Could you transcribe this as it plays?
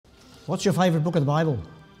What's your favourite book of the Bible?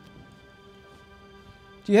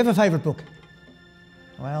 Do you have a favourite book?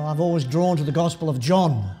 Well, I've always drawn to the Gospel of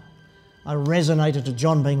John. I resonated to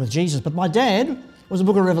John being with Jesus, but my dad was the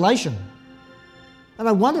book of Revelation. And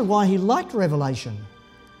I wondered why he liked Revelation.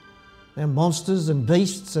 There are monsters and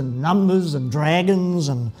beasts and numbers and dragons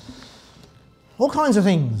and all kinds of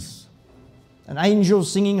things. And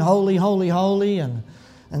angels singing holy, holy, holy, and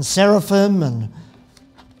seraphim, and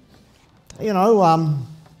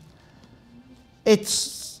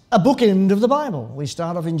it's a bookend of the Bible. We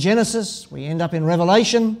start off in Genesis, we end up in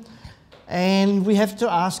Revelation, and we have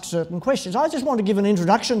to ask certain questions. I just want to give an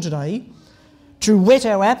introduction today to whet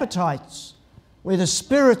our appetites, where the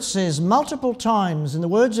Spirit says multiple times in the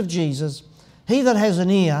words of Jesus, "He that has an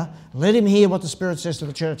ear, let him hear what the Spirit says to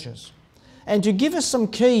the churches." And to give us some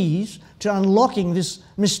keys to unlocking this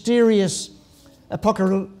mysterious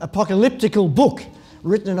apocalyptical book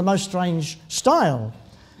written in a most strange style.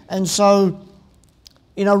 And so,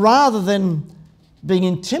 rather than being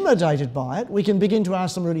intimidated by it, we can begin to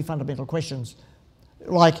ask some really fundamental questions,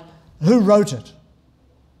 like who wrote it?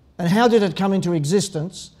 And how did it come into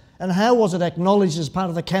existence? And how was it acknowledged as part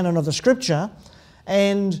of the canon of the Scripture?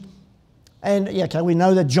 We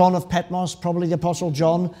know that John of Patmos, probably the Apostle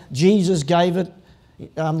John, Jesus gave it,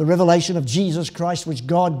 the revelation of Jesus Christ, which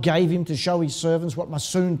God gave him to show his servants what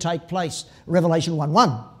must soon take place, Revelation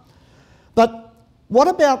 1:1. But what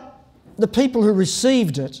about the people who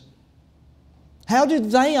received it? How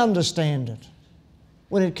did they understand it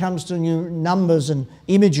when it comes to new numbers and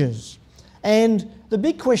images? And the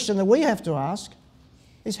big question that we have to ask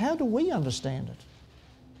is, how do we understand it?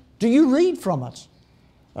 Do you read from it?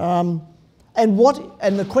 And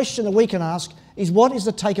the question that we can ask is, what is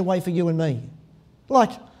the takeaway for you and me?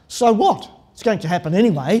 Like, so what? It's going to happen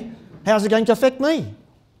anyway. How's it going to affect me?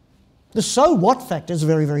 The so what factor is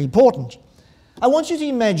very, very important. I want you to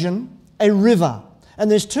imagine a river,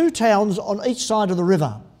 and there's two towns on each side of the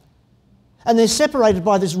river. And they're separated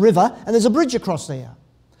by this river, and there's a bridge across there.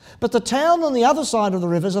 But the town on the other side of the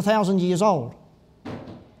river is 1,000 years old.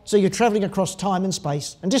 So you're travelling across time and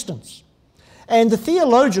space and distance. And the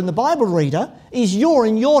theologian, the Bible reader, you're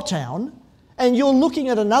in your town, and you're looking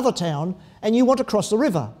at another town, and you want to cross the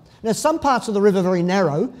river. Now, some parts of the river are very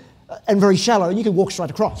narrow and very shallow, and you can walk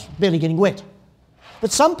straight across, barely getting wet.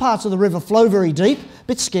 But some parts of the river flow very deep, a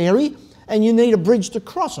bit scary, and you need a bridge to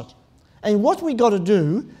cross it. And what we got to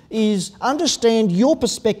do is understand your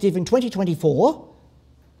perspective in 2024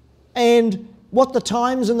 and what the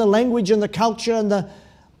times and the language and the culture and the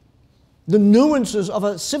nuances of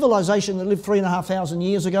a civilization that lived 3,500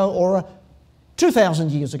 years ago or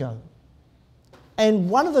 2,000 years ago. And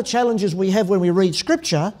one of the challenges we have when we read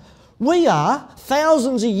Scripture, we are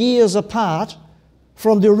thousands of years apart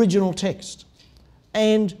from the original text.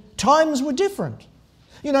 And times were different.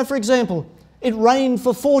 For example, it rained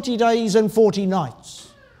for 40 days and 40 nights.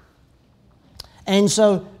 And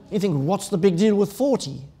so you think, what's the big deal with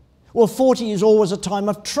 40? Well, 40 is always a time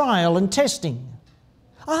of trial and testing.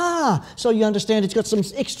 So you understand it's got some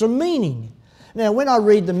extra meaning. Now, when I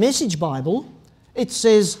read the Message Bible, it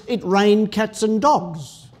says it rained cats and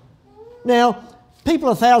dogs. Now, people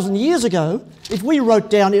 1,000 years ago, if we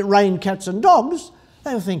wrote down it rained cats and dogs,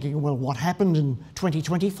 they were thinking, well, what happened in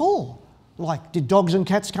 2024? Like, did dogs and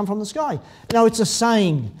cats come from the sky? No, it's a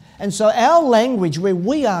saying. And so our language, where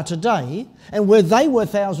we are today and where they were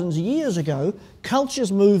thousands of years ago,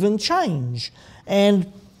 cultures move and change.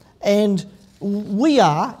 And we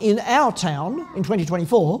are in our town in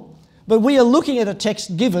 2024, but we are looking at a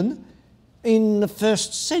text given in the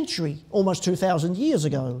first century, almost 2,000 years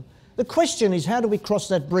ago. The question is, how do we cross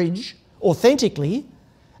that bridge authentically,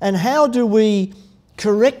 and how do we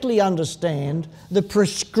correctly understand the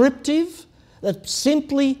prescriptive that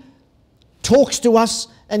simply talks to us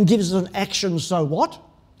and gives us an action, so what?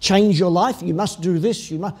 Change your life, you must do this,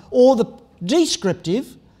 you must, or the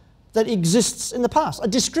descriptive that exists in the past. A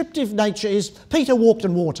descriptive nature is, Peter walked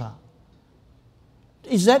on water.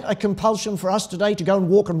 Is that a compulsion for us today to go and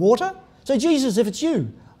walk on water? So Jesus, if it's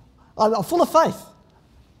you, I'm full of faith.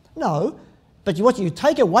 No, but what you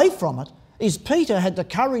take away from it is Peter had the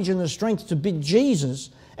courage and the strength to bid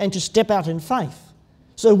Jesus and to step out in faith.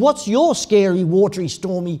 So what's your scary, watery,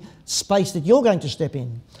 stormy space that you're going to step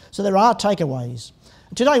in? So there are takeaways.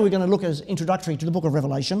 Today we're going to look as introductory to the book of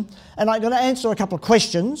Revelation, and I'm going to answer a couple of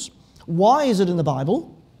questions. Why is it in the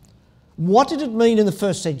Bible? What did it mean in the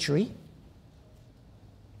first century?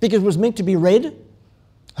 Because it was meant to be read,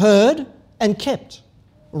 heard, and kept.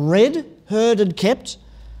 Read, heard, and kept.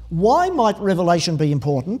 Why might Revelation be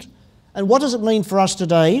important? And what does it mean for us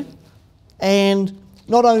today? And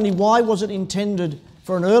not only why was it intended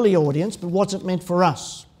for an early audience, but what's it meant for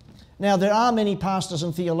us? Now, there are many pastors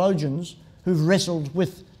and theologians who've wrestled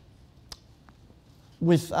with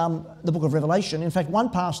the book of Revelation. In fact, one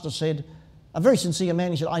pastor said, a very sincere man,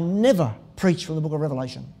 he said, I never preach from the book of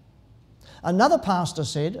Revelation. Another pastor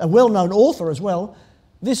said, a well-known author as well,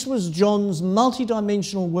 this was John's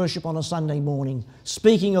multi-dimensional worship on a Sunday morning,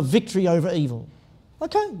 speaking of victory over evil.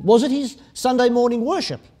 Okay, was it his Sunday morning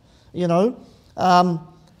worship? You know,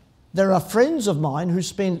 there are friends of mine who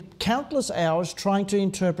spend countless hours trying to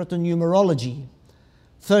interpret the numerology.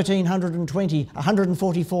 1,320,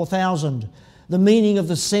 144,000. The meaning of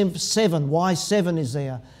the seven, why seven is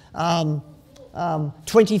there.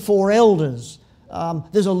 24 elders.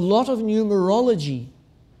 There's a lot of numerology,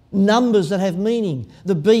 numbers that have meaning.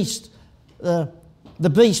 The beast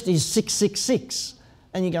is 666.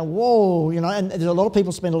 And you go, whoa, you know, and there's a lot of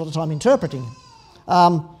people spend a lot of time interpreting.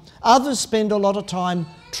 Others spend a lot of time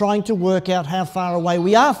trying to work out how far away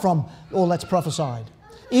we are from all that's prophesied.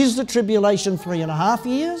 Is the tribulation 3.5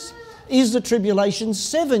 years? Is the tribulation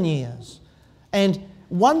 7 years? And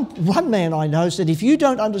one man I know said, if you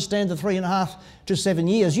don't understand the 3.5 to 7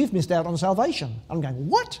 years, you've missed out on salvation. I'm going,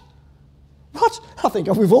 what? What? I think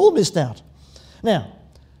we've all missed out. Now,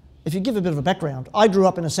 if you give a bit of a background, I grew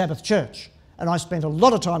up in a Sabbath church, and I spent a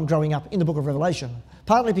lot of time growing up in the book of Revelation,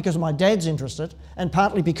 partly because my dad's interested, and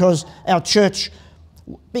partly because our church,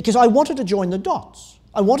 because I wanted to join the dots.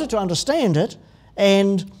 I wanted to understand it,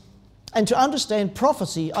 and to understand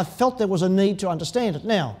prophecy, I felt there was a need to understand it.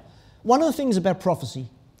 Now, one of the things about prophecy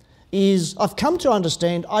is I've come to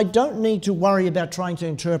understand I don't need to worry about trying to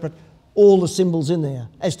interpret all the symbols in there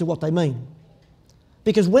as to what they mean.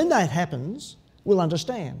 Because when that happens, we'll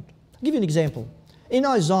understand. I'll give you an example. In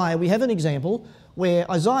Isaiah, we have an example where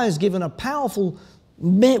Isaiah is given a powerful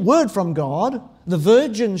word from God, the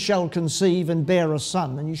virgin shall conceive and bear a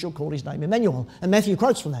son, and you shall call his name Emmanuel. And Matthew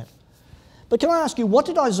quotes from that. But can I ask you, what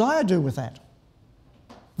did Isaiah do with that?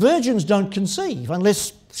 Virgins don't conceive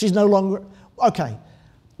unless she's no longer... Okay,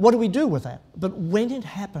 what do we do with that? But when it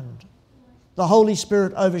happened, the Holy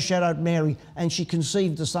Spirit overshadowed Mary and she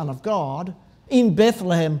conceived the Son of God in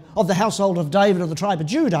Bethlehem of the household of David of the tribe of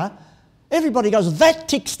Judah, everybody goes, that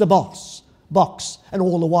ticks the box. And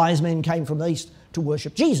all the wise men came from the east to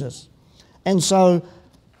worship Jesus. And so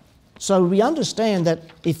we understand that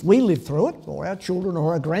if we live through it, or our children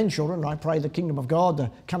or our grandchildren, and I pray the kingdom of God, the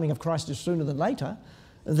coming of Christ is sooner than later,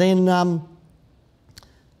 then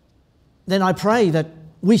I pray that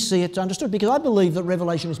we see it understood, because I believe that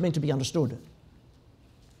Revelation is meant to be understood.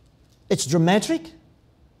 It's dramatic,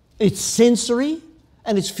 it's sensory,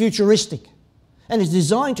 and it's futuristic. And it's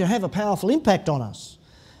designed to have a powerful impact on us.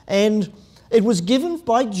 And it was given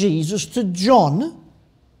by Jesus to John.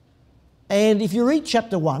 And if you read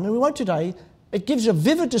chapter 1, and we won't today, it gives a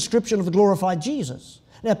vivid description of the glorified Jesus.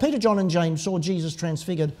 Now, Peter, John and James saw Jesus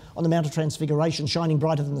transfigured on the Mount of Transfiguration, shining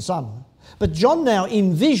brighter than the sun. But John now,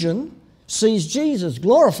 in vision, sees Jesus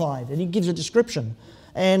glorified, and he gives a description.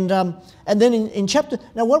 And then in chapter...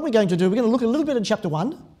 Now, what we're going to do, we're going to look a little bit in chapter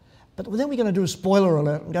 1, but then we're going to do a spoiler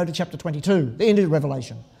alert and go to chapter 22, the end of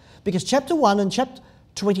Revelation. Because chapter 1 and chapter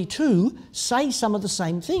 22 say some of the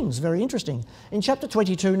same things. Very interesting. In chapter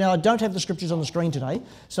 22, now I don't have the scriptures on the screen today,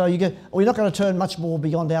 so we're not going to turn much more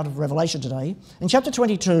beyond out of Revelation today. In chapter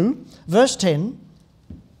 22, verse 10,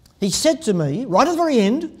 he said to me, right at the very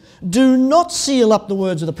end, do not seal up the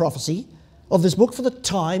words of the prophecy of this book, for the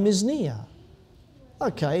time is near.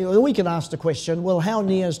 Okay, well, we can ask the question, well, how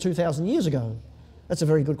near is 2,000 years ago? That's a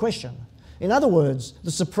very good question. In other words,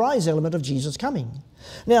 the surprise element of Jesus coming.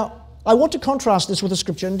 Now, I want to contrast this with the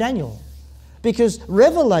scripture in Daniel, because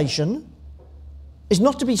Revelation is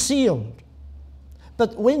not to be sealed.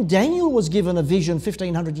 But when Daniel was given a vision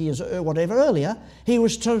 1,500 years or whatever earlier, he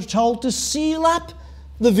was told to seal up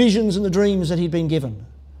the visions and the dreams that he'd been given,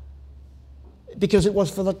 because it was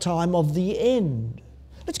for the time of the end.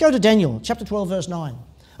 Let's go to Daniel, chapter 12, verse 9.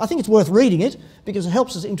 I think it's worth reading it because it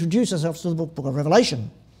helps us introduce ourselves to the book of Revelation.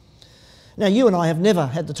 Now, you and I have never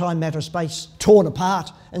had the time, matter, space torn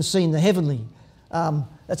apart and seen the heavenly.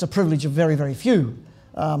 That's a privilege of very, very few.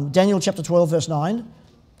 Daniel chapter 12, verse 9.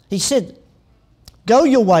 He said, go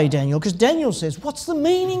your way, Daniel, because Daniel says, what's the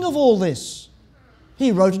meaning of all this?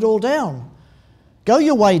 He wrote it all down. Go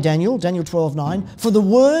your way, Daniel, Daniel 12, 9, for the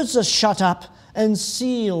words are shut up and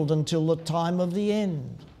sealed until the time of the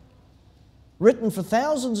end. Written for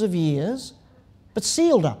thousands of years, but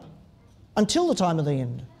sealed up until the time of the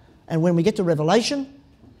end. And when we get to Revelation,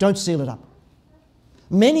 don't seal it up.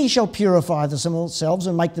 Many shall purify themselves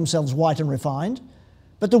and make themselves white and refined,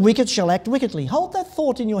 but the wicked shall act wickedly. Hold that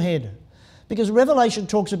thought in your head, because Revelation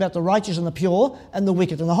talks about the righteous and the pure and the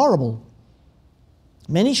wicked and the horrible.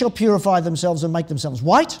 Many shall purify themselves and make themselves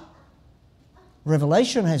white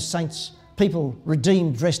Revelation has saints, people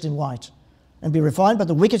redeemed, dressed in white, and be refined, but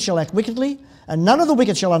the wicked shall act wickedly, and none of the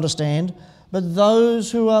wicked shall understand, but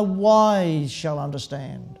those who are wise shall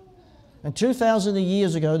understand. And 2,000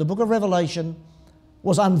 years ago, the book of Revelation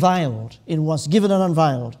was unveiled. It was given and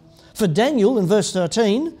unveiled. For Daniel, in verse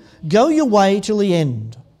 13, go your way till the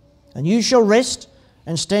end, and you shall rest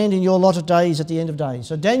and stand in your allotted days at the end of days.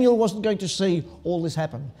 So Daniel wasn't going to see all this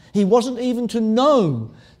happen. He wasn't even to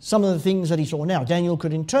know some of the things that he saw. Now, Daniel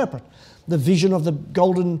could interpret the vision of the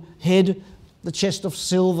golden head, the chest of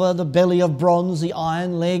silver, the belly of bronze, the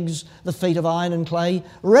iron legs, the feet of iron and clay,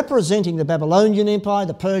 representing the Babylonian Empire,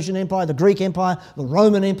 the Persian Empire, the Greek Empire, the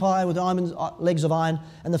Roman Empire with legs of iron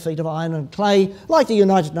and the feet of iron and clay, like the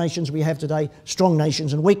United Nations we have today, strong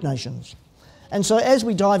nations and weak nations. And so as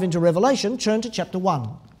we dive into Revelation, turn to chapter 1.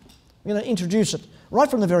 I'm going to introduce it right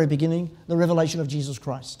from the very beginning, the revelation of Jesus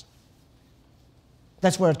Christ.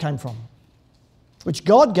 That's where it came from, which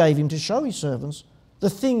God gave him to show his servants the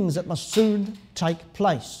things that must soon take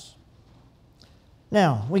place.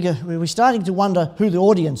 Now, we're starting to wonder who the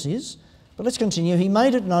audience is, but let's continue. He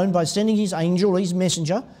made it known by sending his angel, his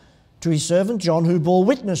messenger, to his servant John, who bore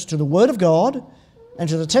witness to the word of God and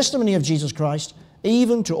to the testimony of Jesus Christ,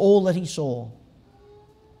 even to all that he saw.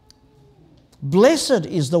 Blessed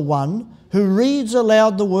is the one who reads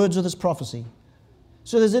aloud the words of this prophecy.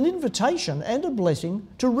 So there's an invitation and a blessing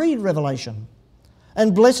to read Revelation.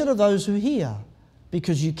 And blessed are those who hear,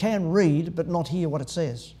 because you can read but not hear what it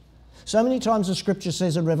says. So many times the scripture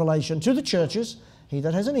says in Revelation to the churches, he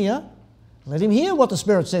that has an ear, let him hear what the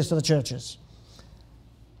Spirit says to the churches.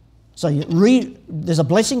 So you read, there's a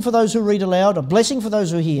blessing for those who read aloud, a blessing for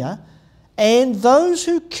those who hear, and those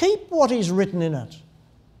who keep what is written in it.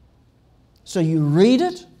 So you read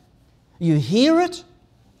it, you hear it,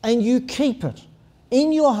 and you keep it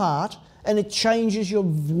in your heart, and it changes your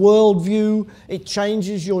worldview, it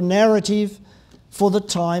changes your narrative, for the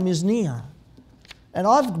time is near. And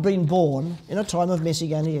I've been born in a time of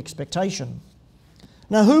messianic expectation.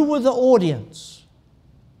 Now, who were the audience?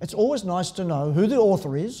 It's always nice to know who the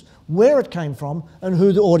author is, where it came from, and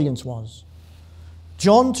who the audience was.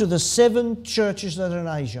 John to the 7 churches that are in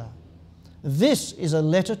Asia. This is a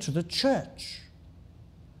letter to the church.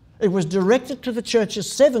 It was directed to the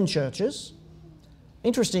churches, 7 churches.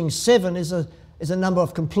 Interesting, 7 is a number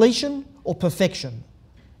of completion or perfection.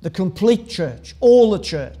 The complete church, all the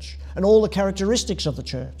church, and all the characteristics of the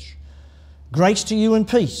church. Grace to you and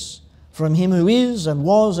peace from him who is and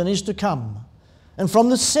was and is to come, and from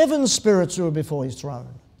the 7 spirits who are before his throne.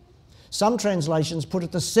 Some translations put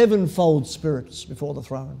it the 7-fold spirits before the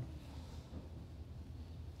throne.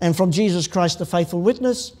 And from Jesus Christ, the faithful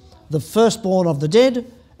witness, the firstborn of the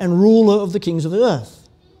dead, and ruler of the kings of the earth.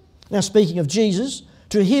 Now, speaking of Jesus,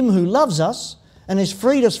 to him who loves us and has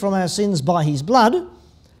freed us from our sins by his blood,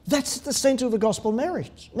 that's at the centre of the gospel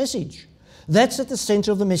message. That's at the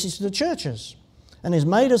centre of the message to the churches. And has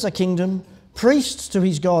made us a kingdom, priests to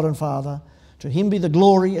his God and Father. To him be the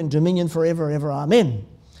glory and dominion forever and ever. Amen.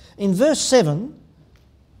 In verse 7,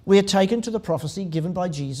 we are taken to the prophecy given by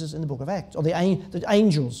Jesus in the book of Acts, or the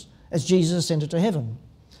angels as Jesus ascended to heaven.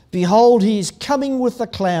 Behold, he is coming with the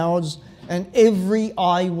clouds, and every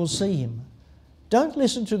eye will see him. Don't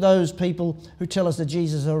listen to those people who tell us that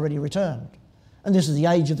Jesus has already returned. And this is the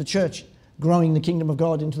age of the church, growing the kingdom of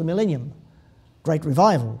God into the millennium. Great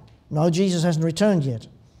revival. No, Jesus hasn't returned yet.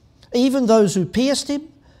 Even those who pierced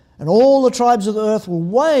him and all the tribes of the earth will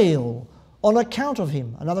wail on account of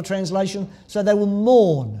him. Another translation, so they will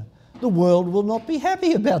mourn. The world will not be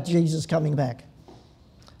happy about Jesus coming back.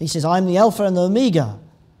 He says, I am the Alpha and the Omega,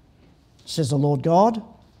 says the Lord God,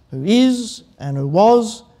 who is and who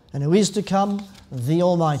was and who is to come, the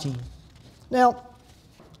Almighty. Now,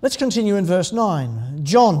 let's continue in verse 9.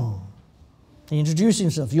 John, he introduced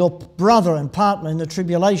himself, your brother and partner in the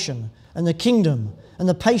tribulation and the kingdom and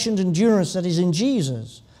the patient endurance that is in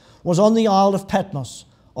Jesus, was on the Isle of Patmos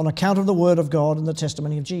on account of the word of God and the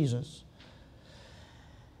testimony of Jesus.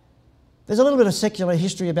 There's a little bit of secular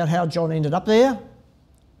history about how John ended up there,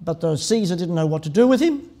 but the Caesar didn't know what to do with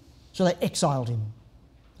him, so they exiled him.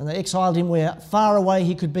 And they exiled him where far away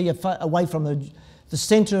he could be, away from the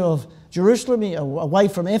centre of Jerusalem, away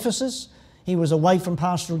from Ephesus. He was away from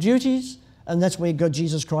pastoral duties, and that's where God,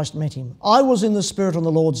 Jesus Christ, met him. I was in the Spirit on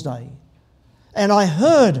the Lord's day, and I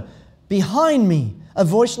heard behind me a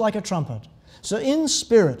voice like a trumpet. So in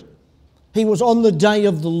spirit, he was on the day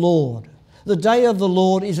of the Lord. The day of the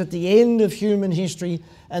Lord is at the end of human history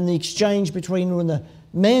and the exchange between when the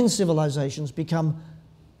man's civilizations become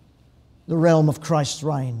the realm of Christ's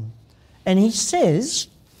reign. And he says,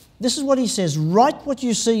 this is what he says, write what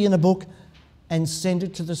you see in a book and send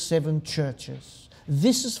it to the 7 churches.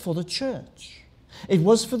 This is for the church. It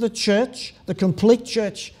was for the church, the complete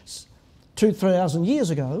church 2,000 years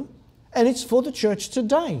ago, and it's for the church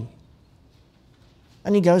today.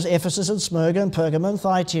 And he goes Ephesus and Smyrna and Pergamum and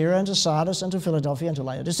Thyatira and to Sardis and to Philadelphia and to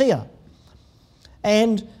Laodicea.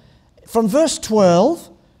 And from verse 12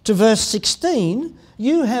 to verse 16,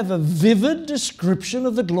 you have a vivid description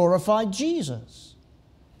of the glorified Jesus.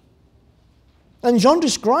 And John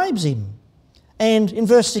describes him. And in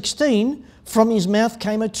verse 16, from his mouth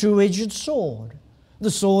came a two-edged sword. The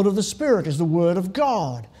sword of the Spirit is the word of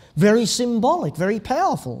God. Very symbolic, very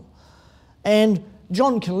powerful. And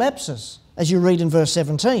John collapses, as you read in verse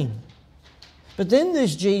 17. But then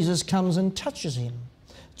this Jesus comes and touches him,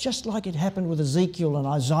 just like it happened with Ezekiel and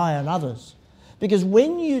Isaiah and others. Because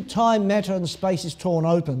when time, matter and space is torn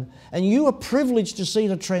open and you are privileged to see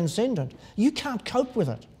the transcendent, you can't cope with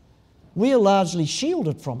it. We are largely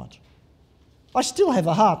shielded from it. I still have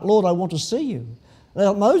a heart. Lord, I want to see you.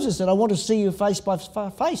 Now, Moses said, I want to see you face by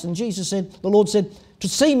face. And Jesus said, the Lord said, to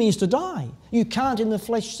see me is to die. You can't in the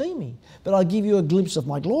flesh see me, but I'll give you a glimpse of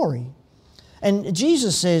my glory. And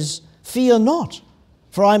Jesus says, fear not,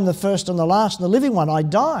 for I am the first and the last and the living one. I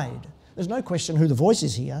died. There's no question who the voice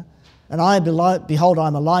is here. And behold, I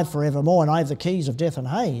am alive forevermore, and I have the keys of death and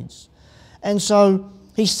Hades. And so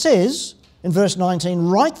he says in verse 19,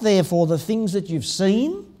 write therefore the things that you've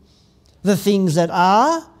seen, the things that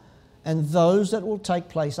are, and those that will take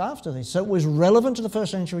place after this. So it was relevant to the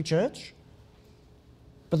first century church,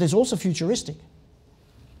 but there's also futuristic.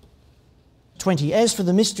 20, as for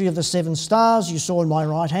the mystery of the 7 stars you saw in my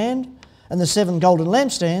right hand, and the 7 golden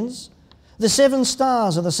lampstands, the 7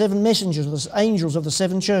 stars are the 7 messengers, the angels of the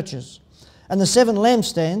 7 churches, and the 7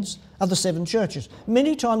 lampstands are the 7 churches.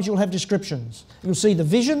 Many times you'll have descriptions. You'll see the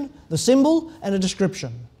vision, the symbol, and a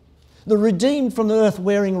description. The redeemed from the earth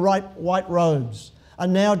wearing white robes are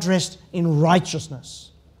now dressed in righteousness.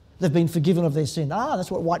 They've been forgiven of their sin. That's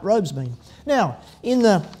what white robes mean. Now, in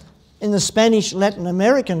the Spanish, Latin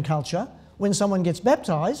American culture, when someone gets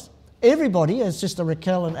baptised, everybody, as Sister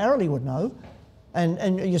Raquel and Arely would know,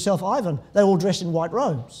 and yourself, Ivan, they're all dressed in white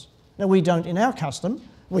robes. Now, we don't in our custom.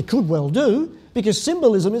 We could well do, because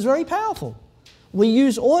symbolism is very powerful. We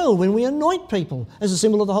use oil when we anoint people as a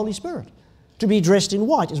symbol of the Holy Spirit. To be dressed in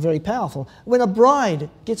white is very powerful. When a bride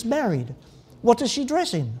gets married, what does she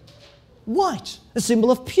dress in? White, a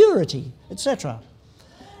symbol of purity, etc.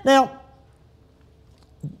 Now,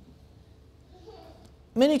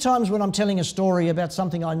 many times when I'm telling a story about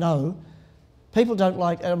something I know, people don't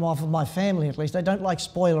like, of my family at least, they don't like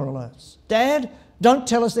spoiler alerts. Dad, don't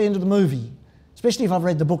tell us the end of the movie, especially if I've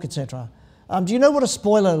read the book, etc. Do you know what a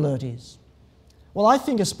spoiler alert is? Well, I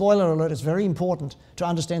think a spoiler alert is very important to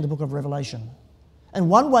understand the book of Revelation. And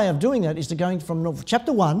one way of doing that is to going from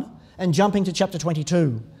chapter 1 and jumping to chapter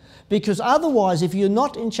 22. Because otherwise, if you're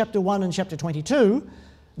not in chapter 1 and chapter 22,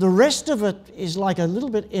 the rest of it is like a little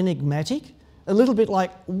bit enigmatic, a little bit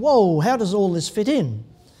like, whoa, how does all this fit in?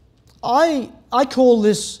 I call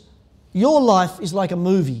this, your life is like a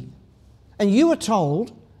movie. And you are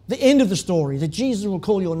told the end of the story, that Jesus will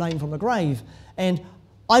call your name from the grave. And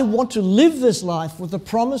I want to live this life with the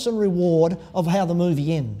promise and reward of how the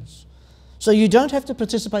movie ends. So you don't have to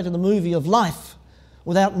participate in the movie of life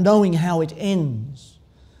without knowing how it ends.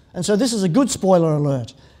 And so this is a good spoiler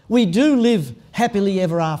alert. We do live happily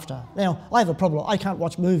ever after. Now, I have a problem. I can't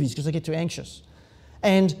watch movies because I get too anxious.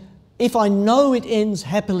 And if I know it ends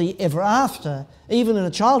happily ever after, even in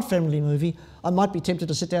a child-friendly movie, I might be tempted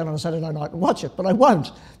to sit down on a Saturday night and watch it, but I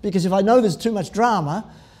won't, because if I know there's too much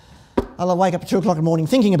drama, I'll wake up at 2 o'clock in the morning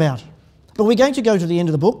thinking about it. But we're going to go to the end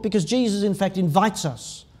of the book because Jesus, in fact, invites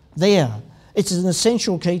us there. It's an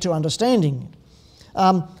essential key to understanding.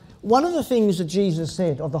 One of the things that Jesus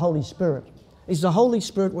said of the Holy Spirit is the Holy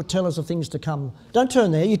Spirit will tell us of things to come. Don't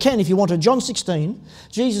turn there. You can if you want to. John 16,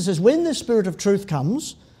 Jesus says, when the Spirit of truth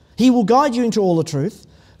comes, he will guide you into all the truth,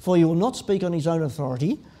 for he will not speak on his own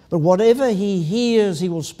authority, but whatever he hears, he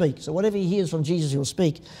will speak. So whatever he hears from Jesus, he will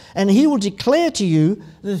speak. And he will declare to you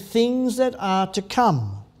the things that are to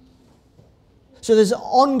come. So there's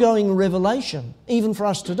ongoing revelation, even for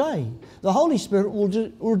us today. The Holy Spirit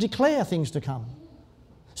will declare things to come.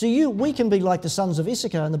 So we can be like the sons of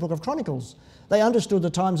Issachar in the book of Chronicles. They understood the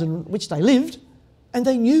times in which they lived, and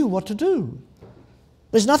they knew what to do.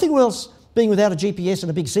 There's nothing else being without a GPS in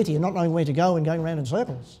a big city and not knowing where to go and going around in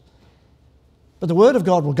circles. But the Word of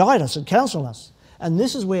God will guide us and counsel us. And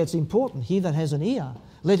this is where it's important. He that has an ear,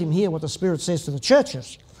 let him hear what the Spirit says to the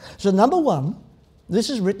churches. So number one, this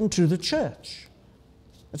is written to the church.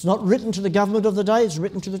 It's not written to the government of the day, it's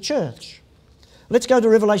written to the church. Let's go to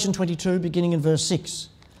Revelation 22, beginning in verse 6.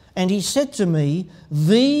 And he said to me,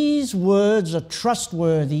 these words are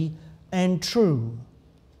trustworthy and true.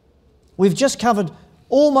 We've just covered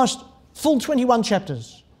almost full 21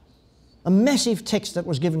 chapters, a massive text that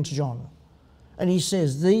was given to John. And he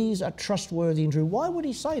says, these are trustworthy and true. Why would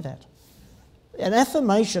he say that? An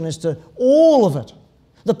affirmation as to all of it.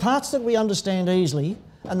 The parts that we understand easily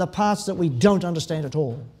and the parts that we don't understand at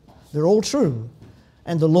all. They're all true.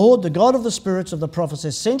 And the Lord, the God of the spirits of the prophets,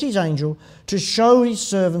 has sent his angel to show his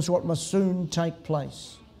servants what must soon take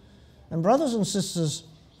place. And brothers and sisters,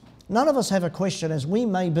 none of us have a question, as we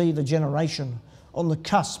may be the generation on the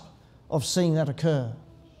cusp of seeing that occur.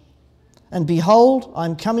 And behold,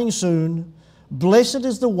 I'm coming soon. Blessed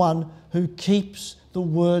is the one who keeps the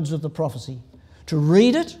words of the prophecy. To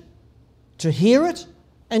read it, to hear it,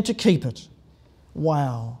 and to keep it.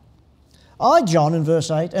 Wow. I, John, in verse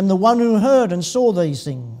 8, am the one who heard and saw these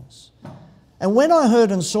things. And when I heard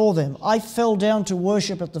and saw them, I fell down to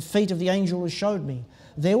worship at the feet of the angel who showed me.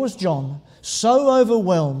 There was John, so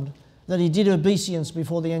overwhelmed that he did obeisance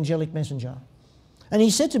before the angelic messenger. And he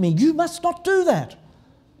said to me, you must not do that.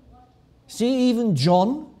 See, even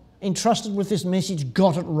John, entrusted with this message,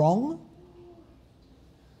 got it wrong.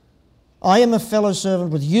 I am a fellow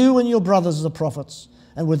servant with you and your brothers the prophets,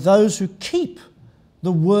 and with those who keep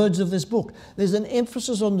the words of this book. There's an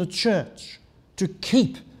emphasis on the church to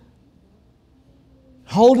keep,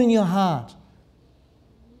 hold in your heart,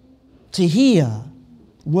 to hear,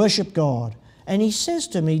 worship God. And he says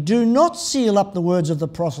to me, do not seal up the words of the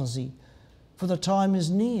prophecy, for the time is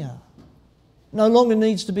near. No longer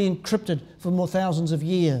needs to be encrypted for more thousands of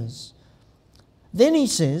years. Then he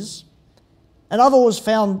says, and I've always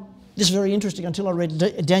found this very interesting until I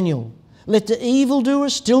read Daniel, let the evildoer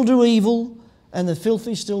still do evil, and the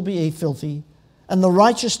filthy still be filthy, and the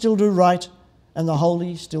righteous still do right, and the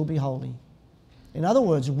holy still be holy. In other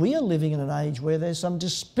words, we are living in an age where there's some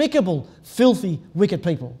despicable, filthy, wicked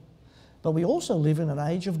people. But we also live in an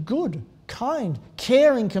age of good, kind,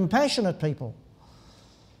 caring, compassionate people.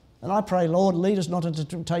 And I pray, Lord, lead us not into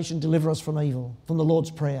temptation, deliver us from evil, from the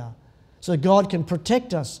Lord's Prayer, so God can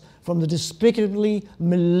protect us from the despicably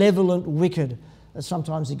malevolent wicked that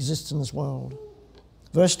sometimes exists in this world.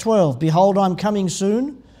 Verse 12, behold, I'm coming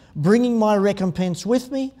soon, bringing my recompense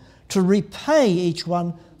with me to repay each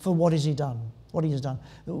one for what he has done.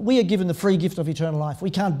 We are given the free gift of eternal life.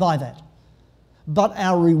 We can't buy that. But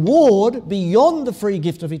our reward beyond the free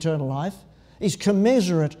gift of eternal life is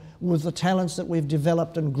commensurate with the talents that we've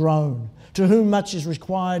developed and grown. To whom much is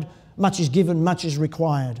required, much is given, much is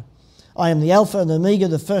required. I am the Alpha and the Omega,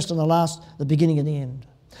 the first and the last, the beginning and the end.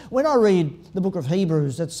 When I read the book of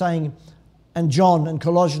Hebrews, that's saying, and John and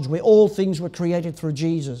Colossians, where all things were created through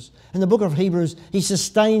Jesus. In the book of Hebrews, he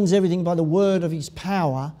sustains everything by the word of his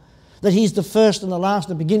power, that he's the first and the last,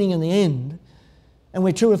 the beginning and the end. And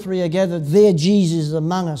where two or three are gathered, there Jesus is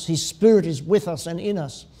among us. His Spirit is with us and in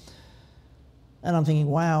us. And I'm thinking,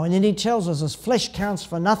 wow. And then he tells us this flesh counts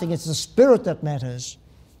for nothing. It's the Spirit that matters.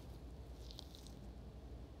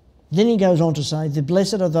 Then he goes on to say, the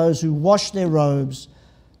blessed are those who wash their robes,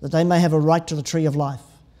 that they may have a right to the tree of life.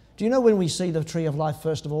 Do you know when we see the tree of life,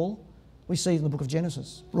 first of all? We see it in the book of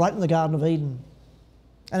Genesis, right in the Garden of Eden.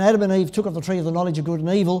 And Adam and Eve took of the tree of the knowledge of good and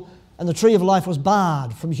evil, and the tree of life was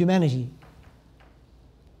barred from humanity.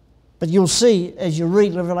 But you'll see, as you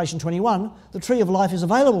read Revelation 21, the tree of life is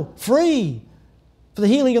available, free, for the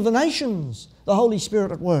healing of the nations, the Holy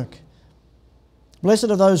Spirit at work. Blessed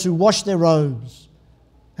are those who wash their robes.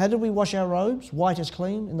 How did we wash our robes? White as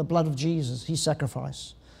clean, in the blood of Jesus, his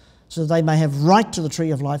sacrifice, so that they may have right to the tree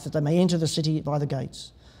of life, that they may enter the city by the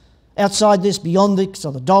gates. Outside this, beyond this,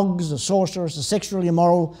 are the dogs, the sorcerers, the sexually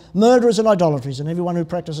immoral, murderers and idolaters, and everyone who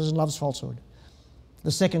practices and loves falsehood.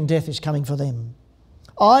 The second death is coming for them.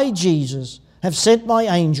 I, Jesus, have sent my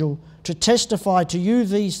angel to testify to you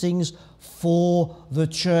these things for the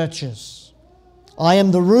churches. I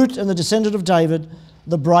am the root and the descendant of David,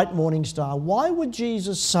 the bright morning star. Why would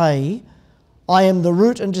Jesus say, I am the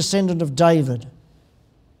root and descendant of David?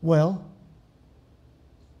 Well,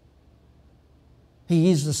 he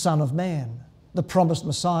is the Son of Man, the promised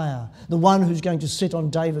Messiah, the one who's going to sit on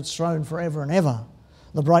David's throne forever and ever,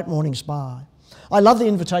 the bright morning star. I love the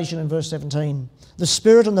invitation in verse 17. The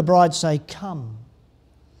Spirit and the bride say, come.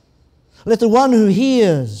 Let the one who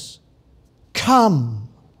hears come.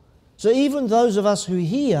 So even those of us who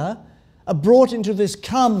hear are brought into this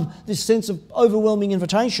come, this sense of overwhelming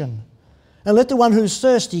invitation. And let the one who's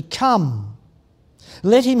thirsty come.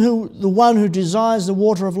 Let him the one who desires the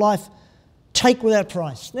water of life take without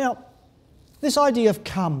price. Now, this idea of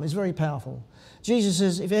come is very powerful. Jesus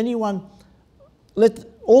says, if anyone, let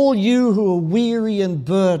all you who are weary and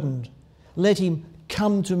burdened, let him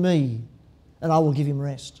come to me and I will give him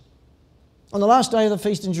rest. On the last day of the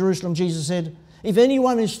feast in Jerusalem, Jesus said, if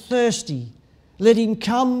anyone is thirsty, let him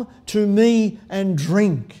come to me and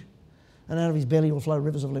drink, and out of his belly will flow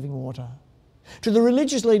rivers of living water. To the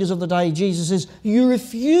religious leaders of the day, Jesus says, you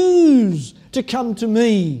refuse to come to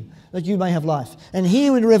me that you may have life. And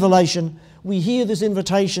here in Revelation, we hear this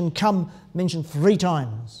invitation come mentioned 3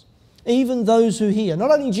 times. Even those who hear, not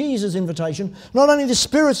only Jesus' invitation, not only the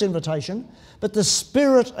Spirit's invitation, but the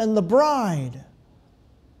Spirit and the bride.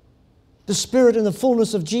 The Spirit in the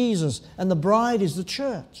fullness of Jesus, and the bride is the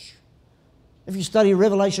church. If you study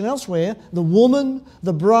Revelation elsewhere, the woman,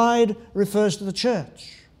 the bride, refers to the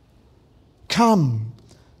church. Come.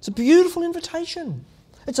 It's a beautiful invitation.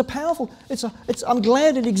 It's a powerful, I'm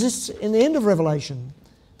glad it exists in the end of Revelation,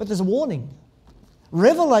 but there's a warning.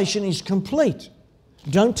 Revelation is complete.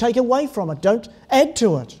 Don't take away from it. Don't add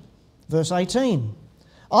to it. Verse 18.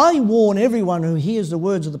 I warn everyone who hears the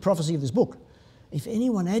words of the prophecy of this book. If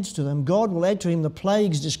anyone adds to them, God will add to him the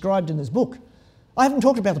plagues described in this book. I haven't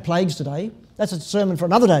talked about the plagues today. That's a sermon for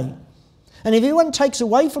another day. And if anyone takes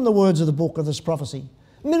away from the words of the book of this prophecy,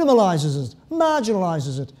 minimalises it,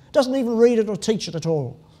 marginalises it, doesn't even read it or teach it at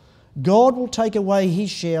all, God will take away his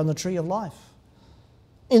share on the tree of life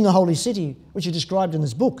in the holy city, which is described in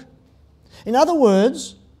this book. In other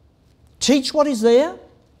words, teach what is there.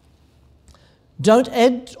 Don't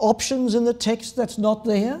add options in the text that's not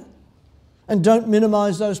there. And don't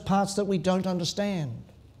minimise those parts that we don't understand.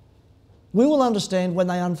 We will understand when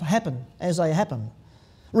they happen, as they happen.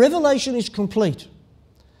 Revelation is complete.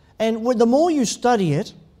 And the more you study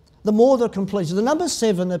it, the more they're complete. So the number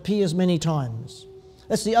 7 appears many times.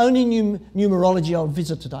 That's the only numerology I'll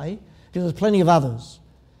visit today, because there's plenty of others.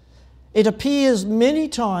 It appears many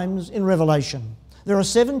times in Revelation. There are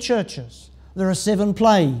 7 churches. There are 7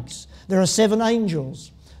 plagues. There are 7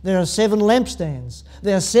 angels. There are 7 lampstands.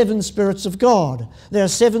 There are 7 spirits of God. There are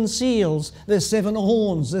 7 seals. There's 7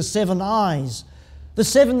 horns. There's 7 eyes. The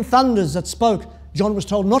 7 thunders that spoke, John was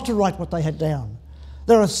told not to write what they had down.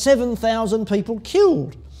 There are 7,000 people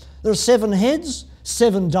killed. There are 7 heads,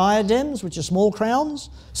 7 diadems, which are small crowns,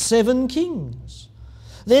 7 kings.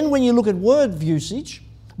 Then when you look at word usage,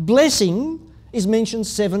 blessing is mentioned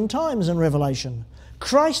 7 times in Revelation.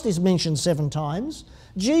 Christ is mentioned 7 times.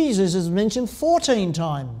 Jesus is mentioned 14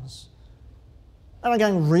 times. And I'm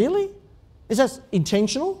going, really? Is that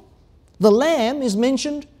intentional? The Lamb is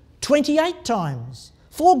mentioned 28 times.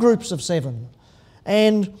 4 groups of 7.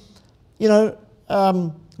 And, the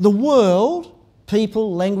world,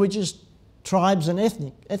 people, languages, tribes and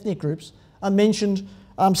ethnic groups are mentioned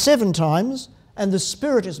 7 times, and the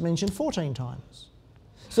Spirit is mentioned 14 times.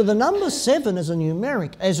 So the number 7 is a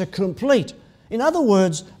numeric, as a complete. In other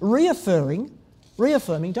words, reaffirming,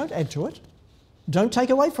 don't add to it. Don't take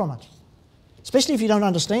away from it, especially if you don't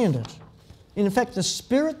understand it. In fact, the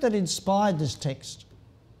Spirit that inspired this text,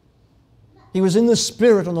 he was in the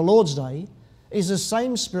Spirit on the Lord's Day, is the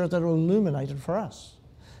same Spirit that will illuminate it for us.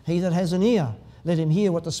 He that has an ear, let him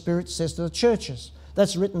hear what the Spirit says to the churches.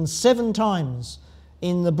 That's written 7 times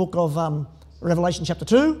in the book of Revelation chapter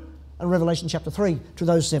 2 and Revelation chapter 3 to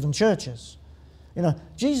those 7 churches.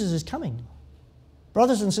 Jesus is coming.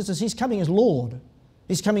 Brothers and sisters, he's coming as Lord.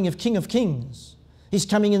 He's coming as King of Kings. He's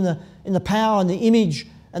coming in the power and the image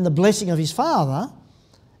and the blessing of his Father.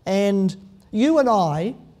 And you and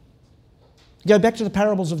I go back to the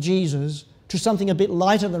parables of Jesus, to something a bit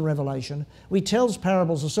lighter than Revelation. We tells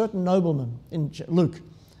parables. A certain nobleman in Luke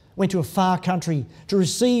went to a far country to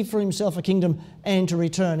receive for himself a kingdom and to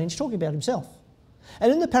return. And he's talking about himself.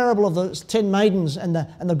 And in the parable of the 10 maidens and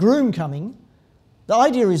the groom coming, the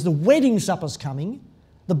idea is the wedding supper's coming,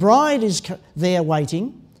 the bride is there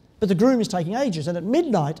waiting, but the groom is taking ages. And at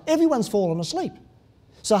midnight, everyone's fallen asleep.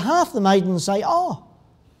 So half the maidens say, our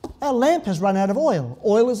lamp has run out of oil.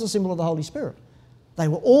 Oil is the symbol of the Holy Spirit. They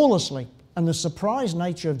were all asleep. And the surprise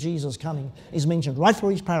nature of Jesus coming is mentioned right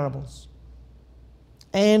through his parables.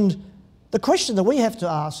 And the question that we have to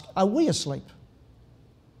ask, are we asleep?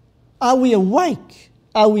 Are we awake?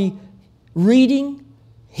 Are we reading,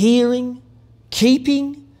 hearing,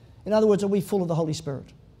 keeping? In other words, are we full of the Holy Spirit?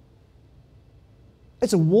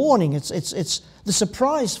 It's a warning. It's the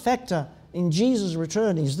surprise factor in Jesus'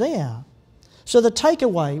 return is there. So the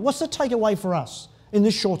takeaway, what's the takeaway for us in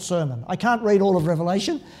this short sermon? I can't read all of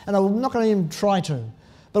Revelation, and I'm not going to even try to.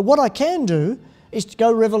 But what I can do is to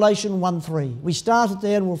go Revelation 1:3. We started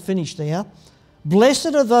there and we'll finish there.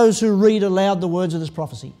 Blessed are those who read aloud the words of this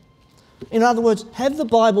prophecy. In other words, have the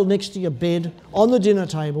Bible next to your bed, on the dinner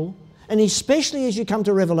table, and especially as you come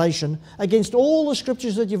to Revelation, against all the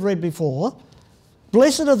scriptures that you've read before,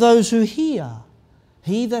 blessed are those who hear.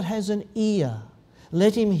 He that has an ear,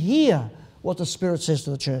 Let him hear what the Spirit says to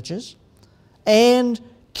the churches, and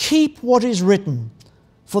keep what is written,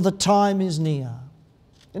 for the time is near.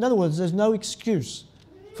 In other words, there's no excuse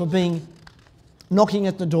for knocking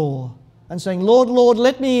at the door and saying, Lord, Lord,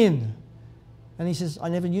 let me in. And he says, I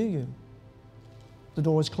never knew you. The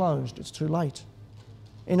door is closed. It's too late.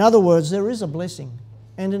 In other words, there is a blessing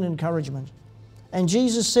and an encouragement. And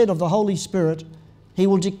Jesus said of the Holy Spirit, he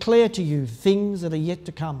will declare to you things that are yet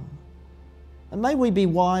to come. And may we be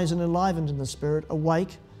wise and enlivened in the Spirit,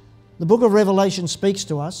 awake. The book of Revelation speaks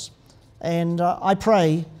to us, and I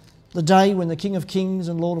pray the day when the King of Kings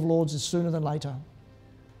and Lord of Lords is sooner than later.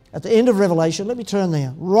 At the end of Revelation, let me turn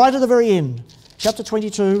there, right at the very end, chapter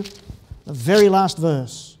 22, the very last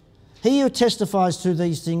verse. He who testifies to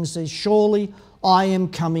these things says, surely I am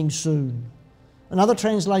coming soon. Another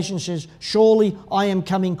translation says, surely I am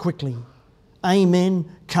coming quickly. Amen,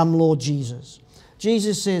 come Lord Jesus.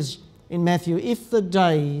 Jesus says in Matthew, if the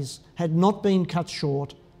days had not been cut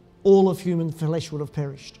short, all of human flesh would have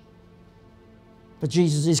perished. But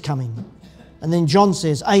Jesus is coming. And then John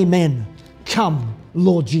says, amen, come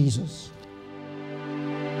Lord Jesus.